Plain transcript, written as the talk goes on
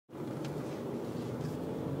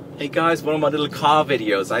Hey guys, one of my little car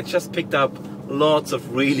videos. I just picked up lots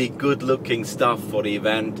of really good looking stuff for the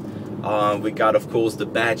event. We got, of course, the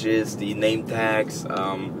badges, the name tags,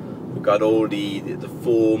 we got all the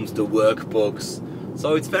forms, the workbooks.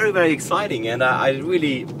 So it's very, very exciting, and I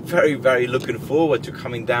really very looking forward to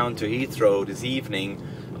coming down to Heathrow this evening.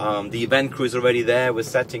 The event crew is already there. We're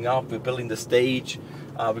setting up, we're building the stage.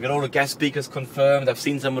 We got all the guest speakers confirmed. I've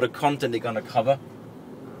seen some of the content they're gonna cover,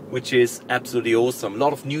 which is absolutely awesome. A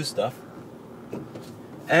lot of new stuff.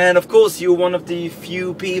 And of course, you're one of the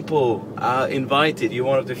few people invited. You're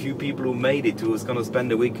one of the few people who made it, who's gonna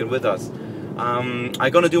spend the weekend with us. I'm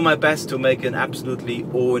gonna do my best to make an absolutely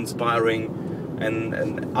awe-inspiring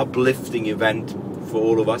and uplifting event for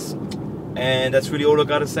all of us. And that's really all I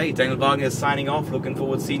gotta say. Daniel Wagner is signing off. Looking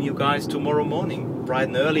forward to seeing you guys tomorrow morning, bright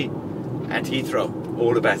and early at Heathrow.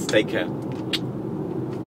 All the best. Take care.